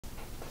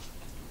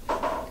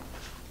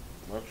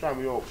Next time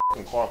you don't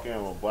fucking clock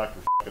in, we'll black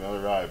your fucking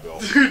other eye, Bill.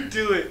 Dude,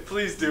 do it.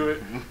 Please do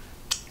it.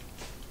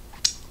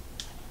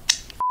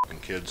 Fucking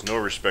kids, no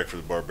respect for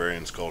the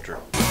barbarians culture.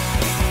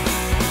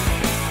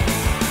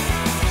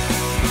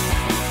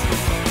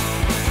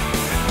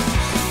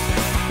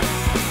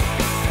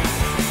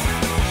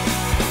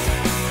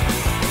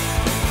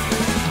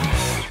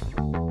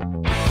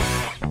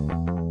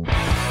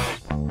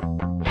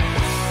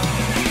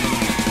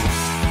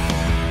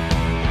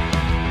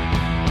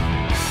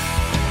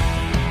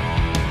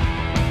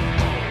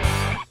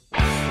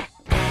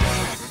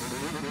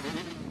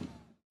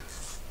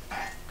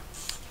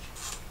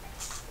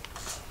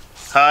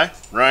 Hi,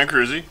 Ryan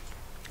KRUESI,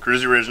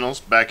 KRUESI Originals,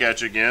 back at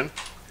you again.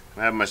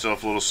 I'm having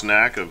myself a little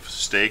snack of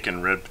steak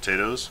and red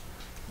potatoes.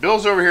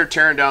 Bill's over here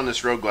tearing down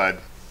this road glide.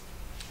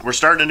 We're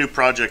starting a new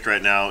project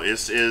right now.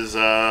 This is,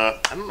 I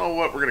don't know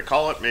what we're going to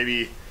call it,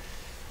 maybe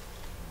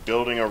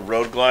building a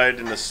road glide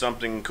into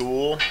something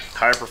cool.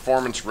 High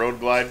performance road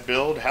glide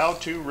build. How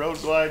to road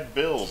glide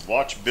build.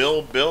 Watch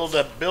Bill build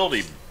a build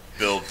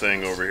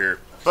thing over here.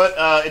 But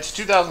it's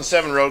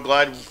 2007 road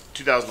glide,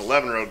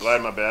 2011 road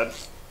glide, my bad.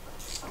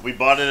 We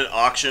bought it at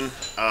auction.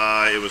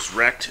 It was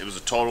wrecked. It was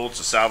a total. It's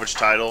a salvage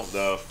title.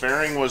 The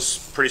fairing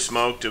was pretty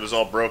smoked. It was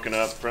all broken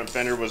up. Front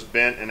fender was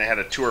bent, and it had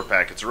a tour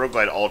pack. It's a Road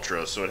Glide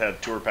Ultra, so it had a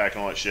tour pack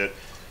and all that shit.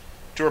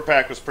 Tour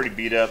pack was pretty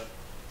beat up.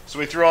 So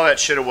we threw all that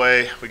shit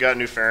away. We got a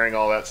new fairing,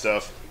 all that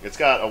stuff. It's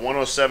got a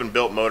 107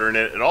 built motor in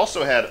it. It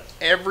also had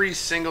every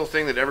single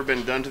thing that ever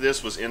been done to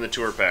this was in the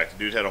tour pack. The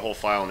dude had a whole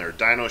file in there.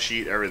 Dyno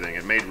sheet, everything.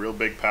 It made real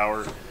big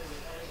power.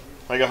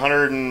 Like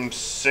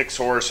 106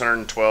 horse,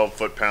 112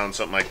 foot-pounds,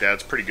 something like that.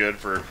 It's pretty good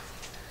for a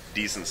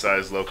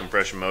decent-sized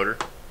low-compression motor.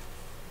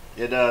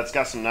 It's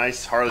got some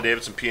nice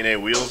Harley-Davidson P&A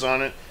wheels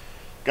on it.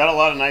 Got a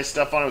lot of nice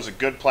stuff on it. It was a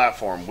good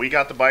platform. We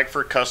got the bike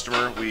for a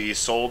customer. We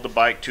sold the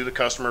bike to the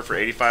customer for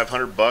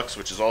 $8,500,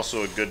 which is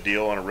also a good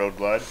deal on a road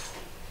glide.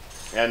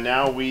 And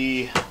now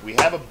we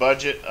have a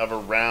budget of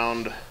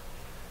around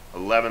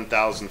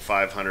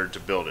 $11,500 to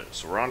build it.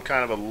 So we're on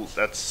kind of a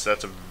that's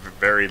a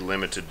very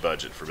limited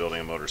budget for building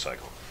a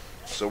motorcycle.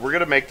 So we're going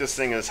to make this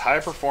thing as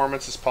high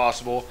performance as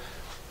possible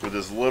with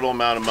as little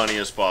amount of money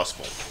as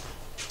possible.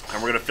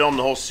 And we're going to film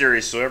the whole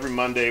series, so every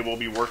Monday we'll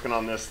be working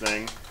on this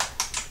thing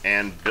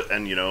and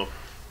you know,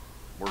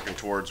 working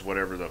towards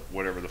whatever the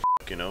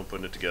fuck, you know,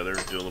 putting it together,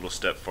 do a little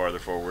step farther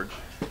forward.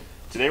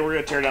 Today we're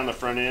going to tear down the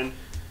front end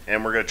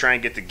and we're going to try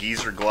and get the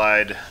Geezer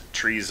Glide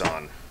trees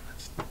on.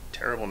 It's a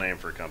terrible name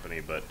for a company,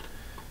 but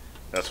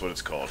that's what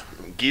it's called.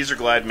 Geezer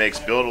Glide makes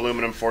billet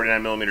aluminum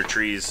 49mm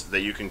trees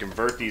that you can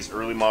convert these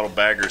early model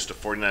baggers to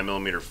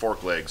 49mm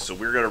fork legs. So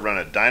we're going to run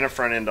a Dyna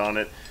front end on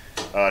it,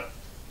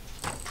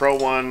 Pro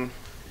 1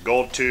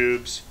 gold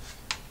tubes.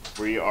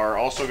 We are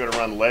also going to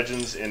run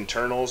Legends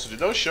internals. Did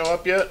those show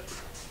up yet?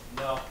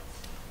 No.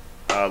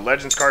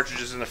 Legends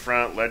cartridges in the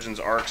front, Legends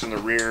arcs in the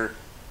rear.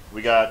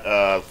 We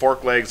got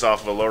fork legs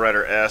off of a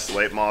Lowrider S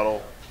late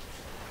model.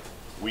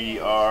 We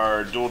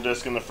are dual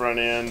disc in the front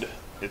end.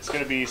 It's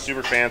going to be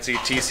super fancy.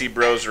 TC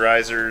Bros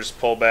risers,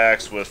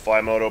 pullbacks with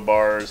Flymoto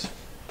bars.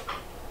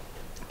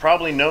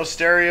 Probably no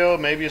stereo,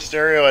 maybe a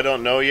stereo, I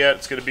don't know yet.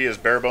 It's going to be as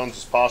bare bones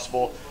as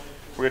possible.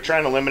 We're going to try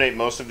and eliminate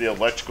most of the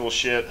electrical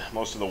shit,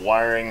 most of the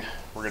wiring.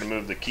 We're going to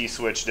move the key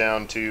switch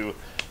down to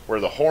where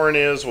the horn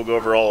is. We'll go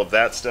over all of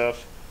that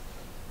stuff.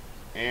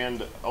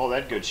 And all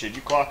that good shit.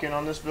 You clock in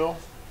on this, Bill?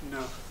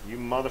 No. You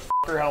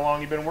motherfucker, how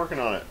long you been working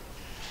on it?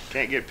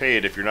 Can't get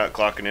paid if you're not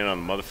clocking in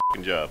on the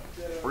motherfucking job.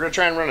 We're going to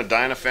try and run a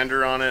Dyna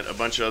fender on it, a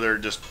bunch of other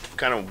just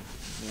kind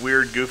of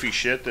weird, goofy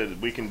shit that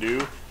we can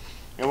do.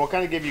 And we'll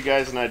kind of give you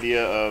guys an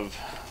idea of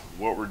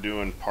what we're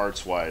doing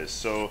parts-wise.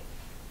 So,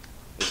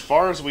 as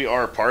far as we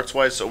are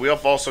parts-wise, so we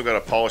have also got a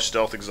polished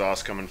stealth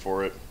exhaust coming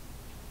for it.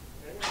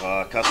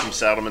 Custom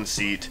saddleman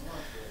seat.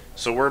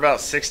 So we're about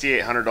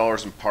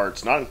 $6,800 in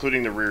parts, not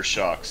including the rear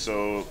shock.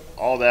 So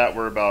all that,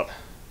 we're about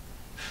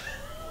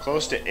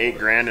close to $8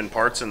 grand in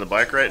parts in the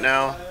bike right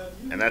now.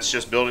 And that's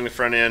just building the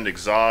front end,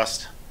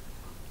 exhaust,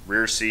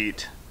 rear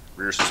seat,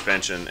 rear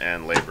suspension,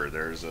 and labor.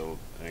 There's an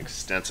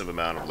extensive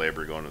amount of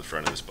labor going to the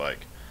front of this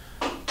bike.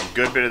 A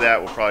good bit of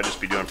that we'll probably just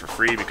be doing for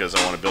free because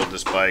I want to build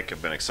this bike.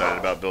 I've been excited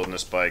about building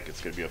this bike.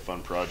 It's going to be a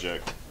fun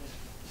project.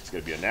 It's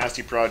going to be a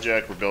nasty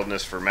project. We're building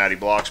this for Matty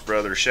Block's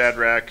brother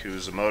Shadrack,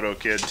 who's a moto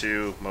kid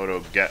too.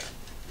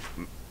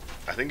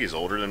 I think he's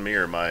older than me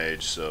or my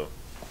age, so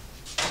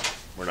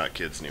we're not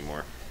kids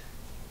anymore.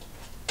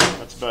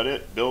 That's about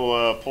it.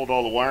 Bill pulled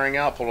all the wiring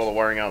out, of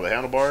the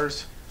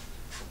handlebars.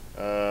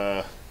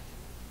 We're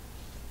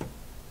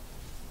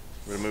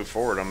going to move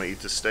forward. I'm going to eat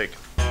this steak.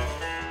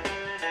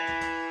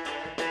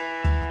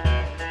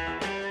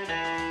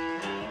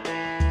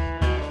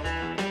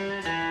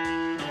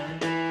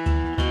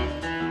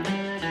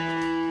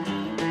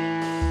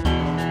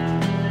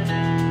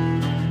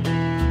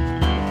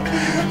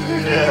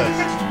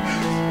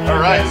 Yes.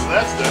 Alright, so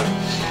that's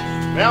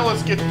done. Now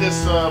let's get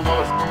this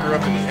motherfucker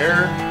up in the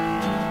air.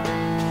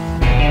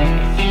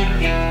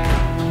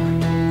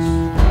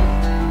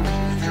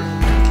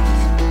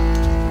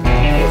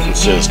 Nothing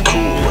says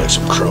cool like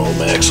some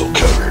chrome axle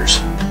covers.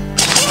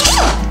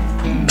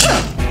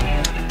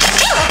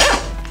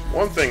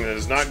 thing that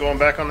is not going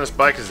back on this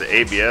bike is the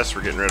ABS.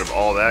 We're getting rid of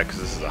all that because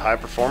this is a high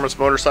performance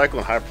motorcycle,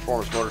 and high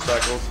performance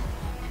motorcycles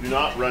do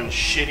not run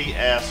shitty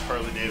ass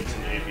Harley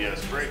Davidson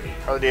ABS braking.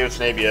 Harley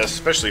Davidson ABS,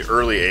 especially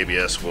early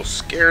ABS, will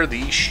scare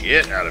the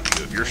shit out of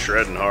you if you're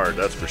shredding hard,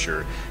 that's for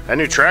sure. That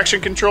new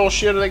traction control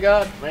shit they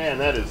got, man,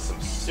 that is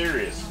some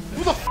serious.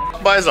 Who the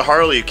f buys a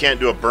Harley you can't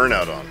do a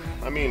burnout on?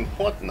 I mean,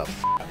 what in the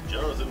f?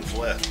 Jonathan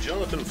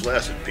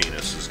Flaccid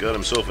Penis has got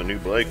himself a new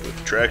bike with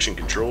traction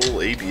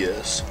control,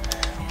 ABS,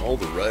 all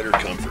the rider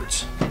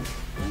comforts. A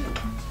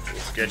little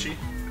sketchy.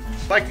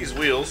 Like these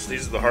wheels,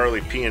 these are the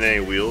Harley P&A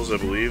wheels, I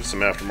believe,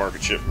 some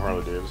aftermarket shit from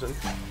Harley Davidson.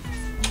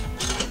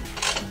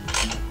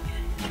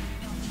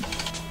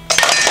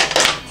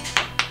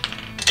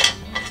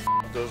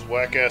 Those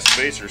whack ass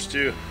spacers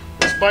too.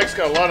 This bike's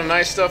got a lot of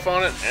nice stuff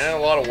on it and a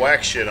lot of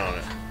whack shit on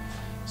it.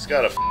 It's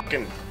got a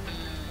fucking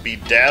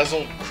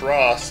bedazzled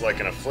cross, like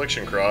an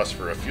affliction cross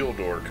for a fuel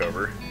door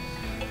cover.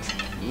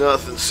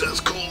 Nothing says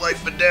cool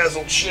like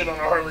bedazzled shit on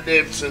a Harley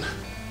Davidson.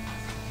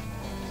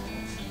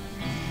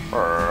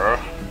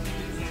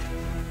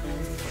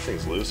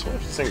 Thing's loose. What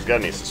if this thing's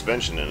got any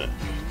suspension in it?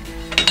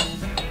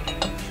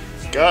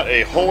 It's got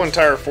a whole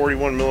entire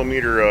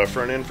 41mm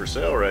front end for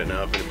sale right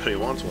now. If anybody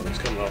wants one, it's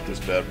coming off this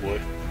bad boy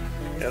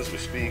as we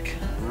speak.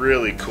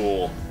 Really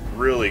cool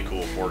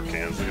fork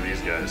cans. Look at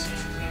these guys.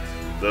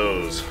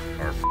 Those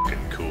are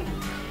fucking cool.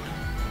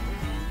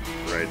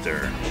 Right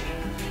there.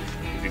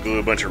 If you glue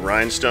a bunch of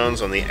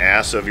rhinestones on the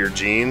ass of your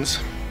jeans,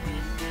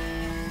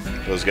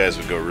 those guys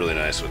would go really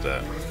nice with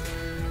that.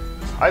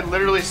 I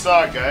literally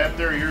saw a guy up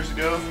there years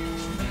ago.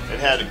 It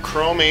had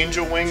chrome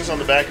angel wings on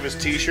the back of his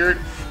t-shirt.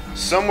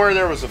 Somewhere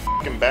there was a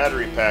fucking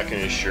battery pack in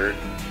his shirt.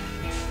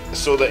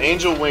 So the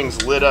angel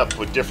wings lit up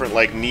with different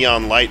like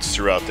neon lights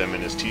throughout them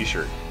in his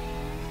t-shirt.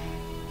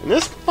 And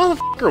this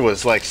motherfucker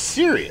was like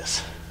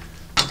serious.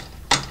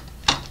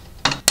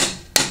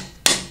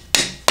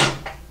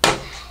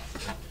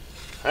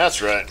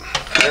 That's right.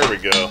 There we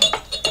go.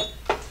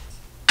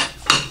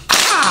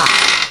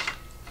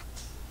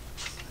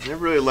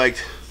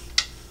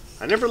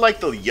 I never liked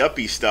the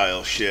yuppie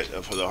style shit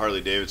of the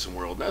Harley Davidson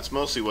world. That's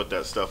mostly what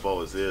that stuff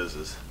always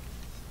is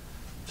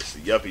it's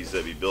the yuppies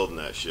that be building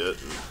that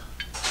shit. And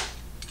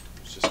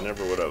it's just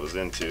never what I was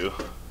into.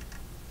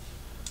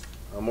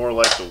 I'm more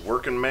like the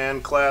working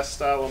man class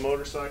style of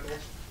motorcycle.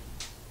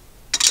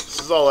 This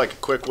is all like a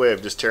quick way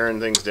of just tearing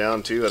things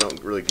down too. I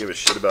don't really give a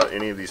shit about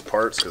any of these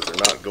parts because they're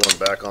not going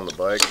back on the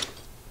bike.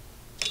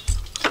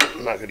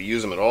 I'm not going to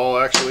use them at all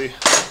actually.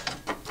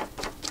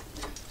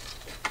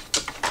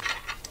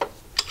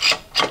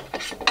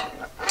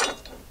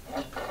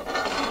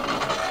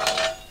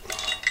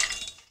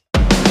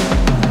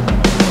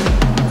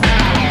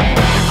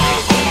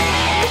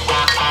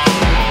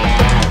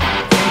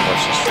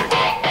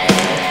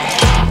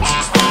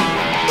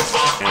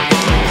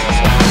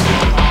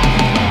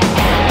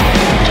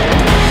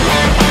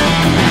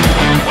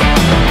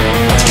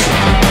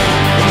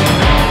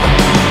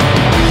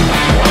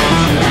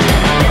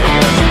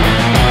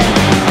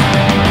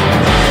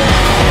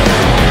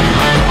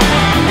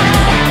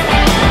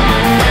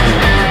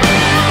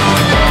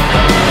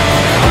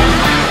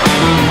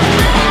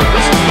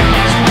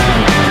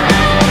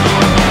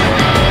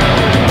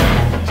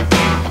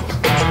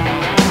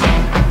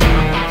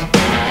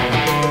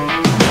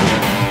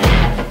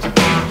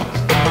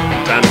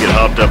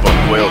 Up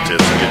on quail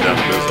tips and get down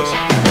to business.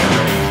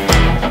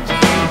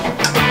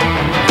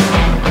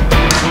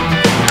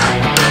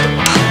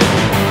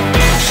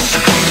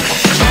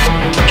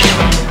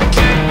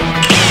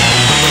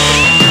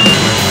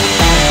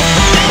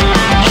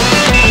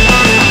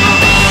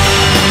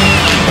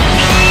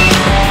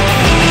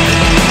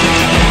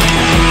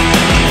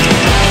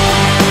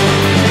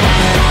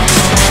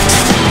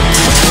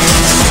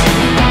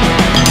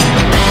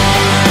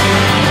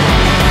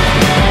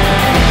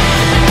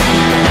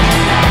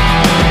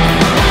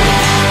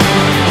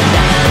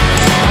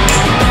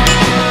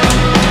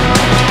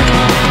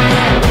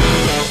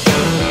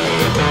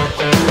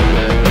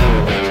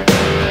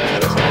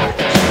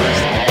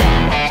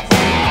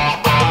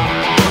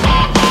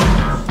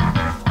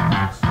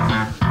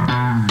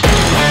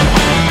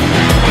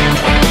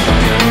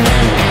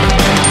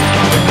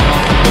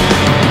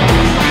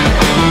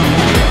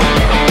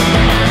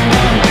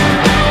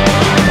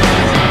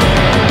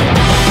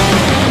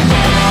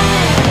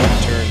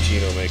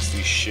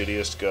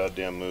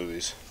 Goddamn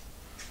movies.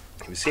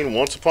 Have you seen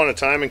Once Upon a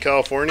Time in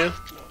California?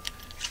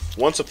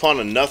 Once upon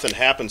a nothing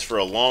happens for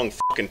a long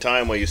fucking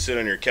time while you sit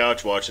on your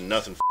couch watching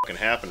nothing fucking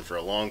happen for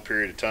a long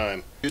period of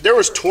time. Dude, there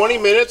was 20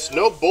 minutes,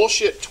 no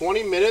bullshit,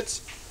 20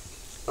 minutes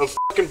of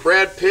fucking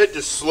Brad Pitt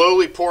just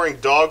slowly pouring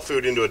dog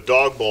food into a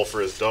dog bowl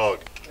for his dog.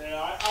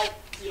 Yeah, I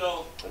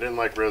didn't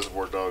like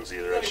Reservoir Dogs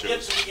either. It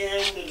gets to the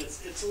end and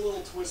it's a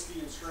little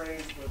twisty and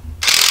strange, but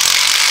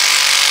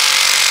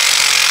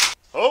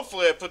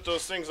hopefully I put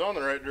those things on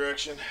the right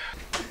direction.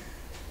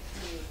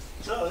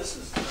 So this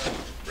is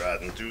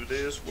riding through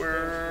this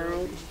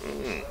world.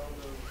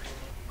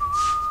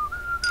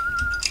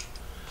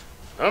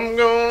 I'm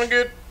gonna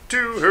get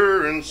to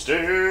her in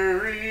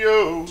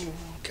stereo.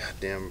 God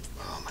goddamn,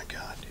 oh my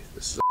god, dude,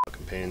 this is a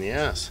fucking pain in the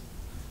ass.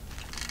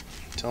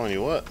 I'm telling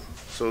you what.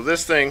 So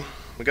this thing,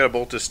 we gotta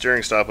bolt this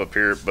steering stop up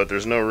here, but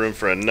there's no room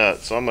for a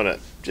nut, so I'm gonna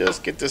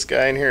just get this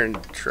guy in here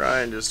and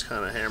try and just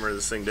kind of hammer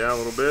this thing down a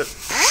little bit.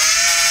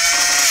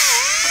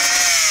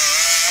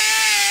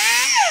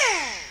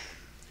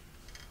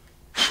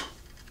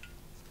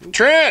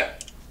 Trenton!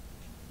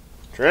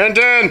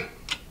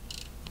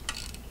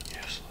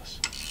 Useless.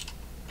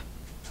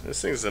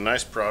 This thing's a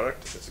nice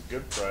product. It's a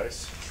good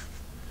price.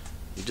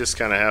 You just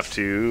kind of have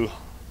to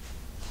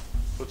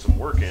put some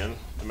work in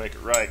to make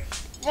it right.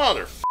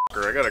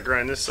 Motherfucker, I gotta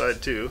grind this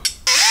side too.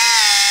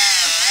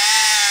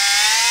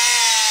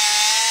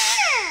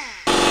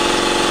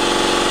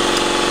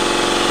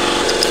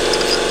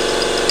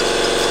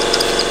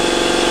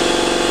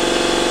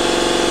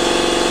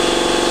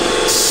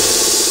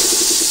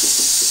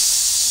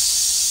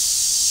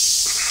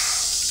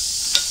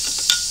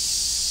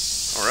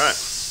 Alright.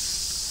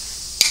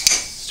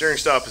 Steering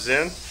stop is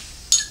in.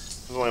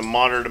 There's only a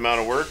moderate amount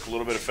of work, a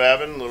little bit of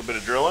fabbing, a little bit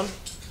of drilling.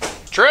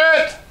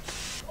 Trent!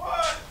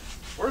 What?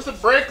 Where's the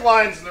brake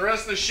lines and the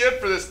rest of the shit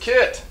for this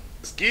kit?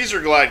 This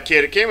Geezer Glide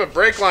kit, it came with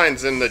brake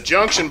lines and the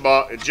junction and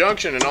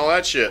all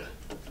that shit.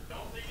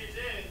 Don't think it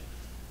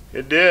did.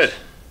 It did.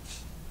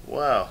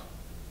 Wow.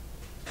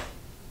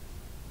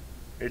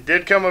 It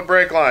did come with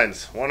brake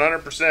lines,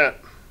 100%.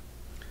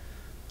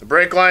 The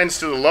brake lines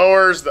to the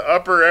lowers, the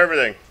upper,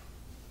 everything.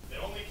 They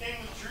only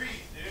came with trees,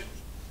 dude.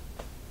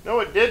 No,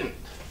 it didn't.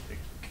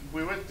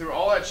 We went through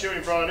all that shit when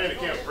you brought it in. It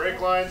came with brake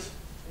lines.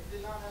 It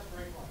did not have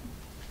brake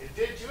lines. It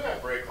did too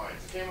have brake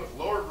lines. It came with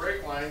lower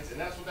brake lines,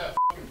 and that's what that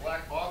fucking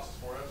black box is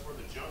for. That's where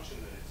the junction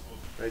that it's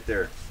supposed to be. Right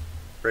there.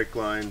 Brake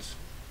lines,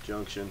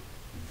 junction.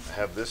 I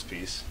have this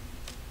piece.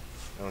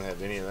 I don't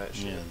have any of that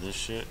shit. Yeah, this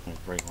shit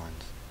with brake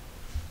lines.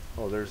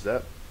 Oh, there's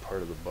that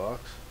part of the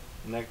box.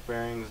 Neck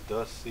bearings,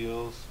 dust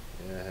seals.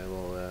 Yeah, I have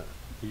all that.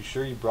 You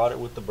sure you brought it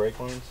with the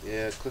brake lines?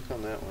 Yeah, click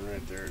on that one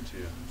right there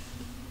too.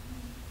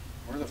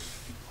 Where the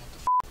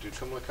what the dude?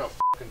 Come look how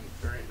fucking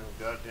there ain't no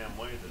goddamn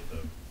way that the.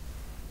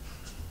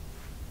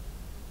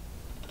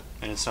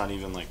 And it's not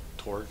even like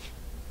torque.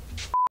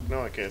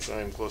 No, I can't. It's not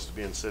even close to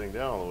being sitting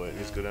down all the way. It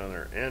needs to go down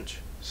there an inch.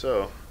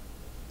 So,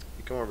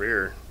 you come over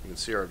here, you can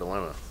see our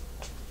dilemma.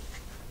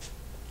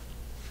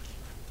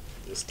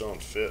 This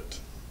don't fit.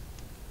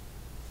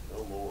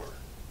 No more.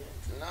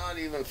 Not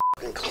even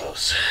fucking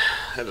close.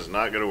 That is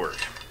not going to work.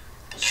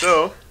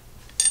 So,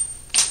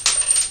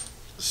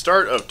 the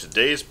start of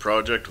today's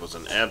project was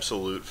an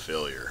absolute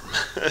failure.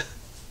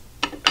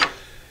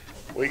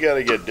 We got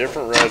to get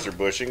different riser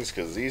bushings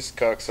because these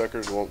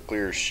cocksuckers won't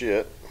clear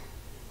shit.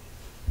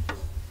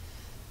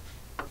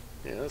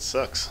 Yeah, that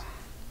sucks.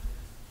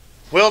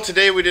 Well,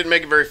 today we didn't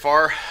make it very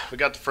far. We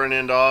got the front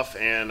end off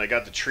and I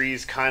got the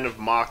trees kind of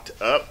mocked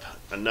up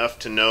enough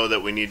to know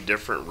that we need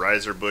different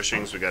riser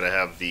bushings. We got to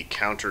have the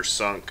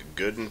countersunk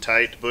good and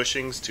tight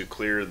bushings to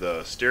clear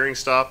the steering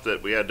stop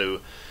that we had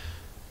to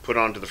put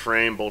onto the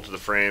frame, bolt to the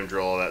frame,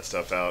 drill all that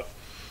stuff out.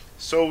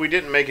 So we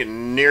didn't make it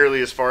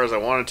nearly as far as I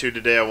wanted to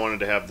today. I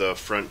wanted to have the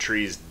front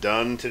trees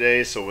done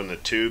today so when the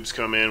tubes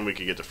come in we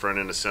could get the front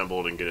end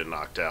assembled and get it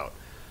knocked out.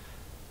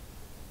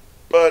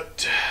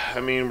 But,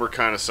 I mean, we're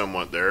kind of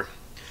somewhat there.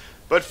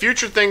 But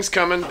future things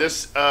coming.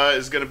 This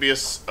is going to be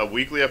a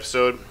weekly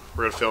episode.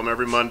 We're going to film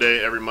every Monday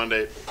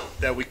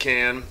that we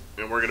can.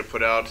 And we're going to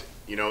put out,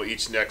 you know,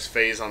 each next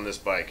phase on this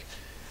bike.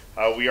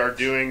 We are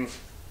doing,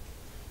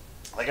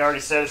 like I already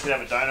said, it's going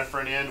to have a dyno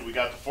front end. We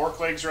got the fork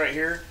legs right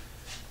here.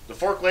 The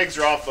fork legs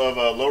are off of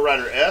a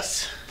Lowrider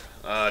S.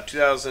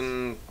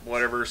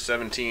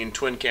 2017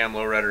 twin cam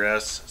Lowrider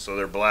S. So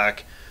they're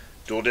black.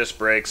 Dual disc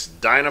brakes.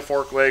 Dyna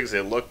fork legs.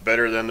 They look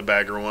better than the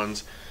bagger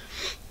ones.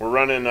 We're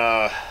running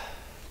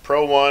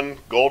Pro 1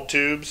 gold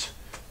tubes.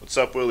 What's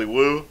up, Willy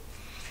Woo?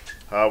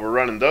 We're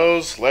running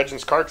those.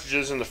 Legends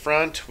cartridges in the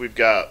front. We've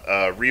got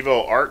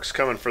Revo arcs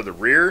coming for the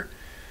rear.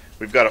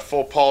 We've got a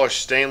full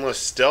polished stainless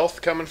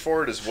Stealth coming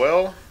for it as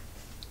well.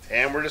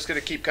 And we're just going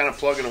to keep kind of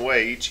plugging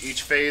away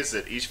each phase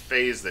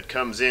that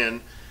comes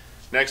in.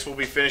 Next we'll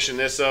be finishing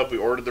this up. We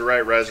ordered the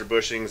right riser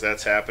bushings.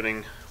 That's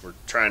happening. We're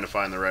trying to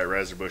find the right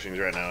riser bushings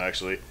right now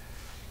actually.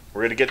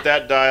 We're going to get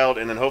that dialed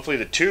and then hopefully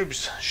the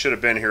tubes should have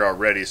been here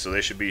already, so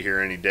they should be here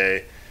any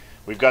day.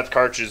 We've got the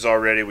cartridges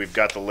already. We've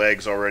got the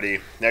legs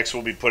already. Next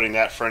we'll be putting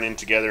that front end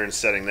together and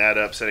setting that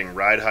up, setting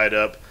ride height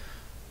up.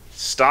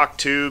 Stock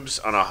tubes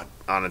on a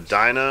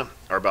Dyna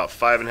are about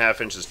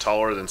 5.5 inches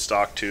taller than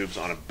stock tubes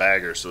on a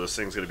bagger, so this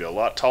thing's going to be a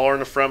lot taller in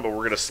the front, but we're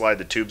going to slide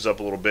the tubes up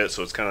a little bit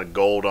so it's kind of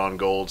gold on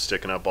gold,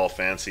 sticking up all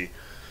fancy.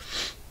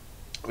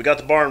 We got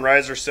the bar and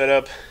riser set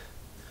up.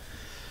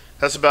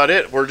 That's about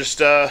it. We're just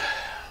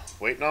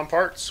waiting on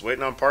parts. We're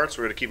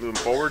going to keep moving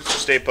forward, so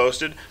stay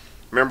posted.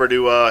 Remember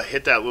to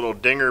hit that little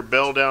dinger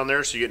bell down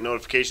there so you get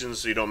notifications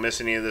so you don't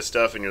miss any of this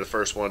stuff and you're the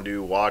first one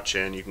to watch,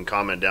 and you can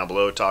comment down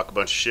below, talk a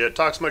bunch of shit.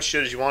 Talk as much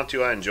shit as you want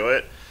to. I enjoy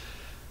it.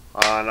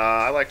 And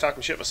I like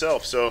talking shit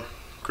myself. So,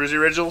 KRUESI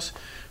Originals,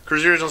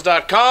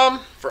 KRUESIOriginals.com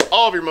for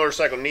all of your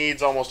motorcycle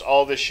needs. Almost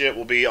all this shit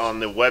will be on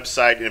the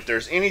website. And if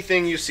there's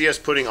anything you see us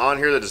putting on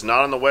here that is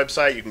not on the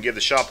website, you can give the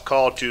shop a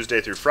call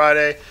Tuesday through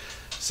Friday.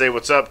 Say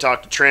what's up,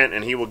 talk to Trent,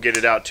 and he will get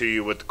it out to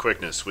you with the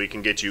quickness. We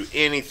can get you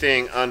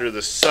anything under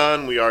the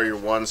sun. We are your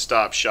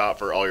one-stop shop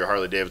for all your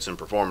Harley-Davidson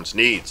performance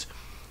needs.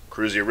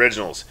 KRUESI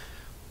Originals.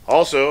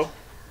 Also,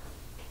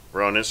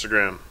 we're on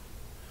Instagram.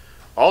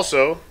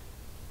 Also,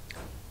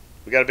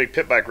 we got a big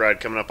pit bike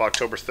ride coming up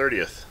October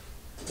 30th.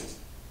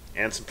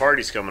 And some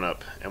parties coming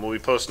up. And we'll be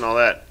posting all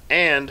that.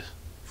 And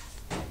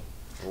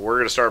we're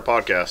going to start a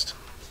podcast.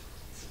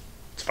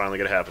 It's finally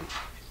going to happen.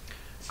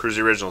 KRUESI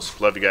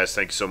Originals. Love you guys.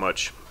 Thank you so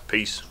much.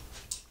 Peace.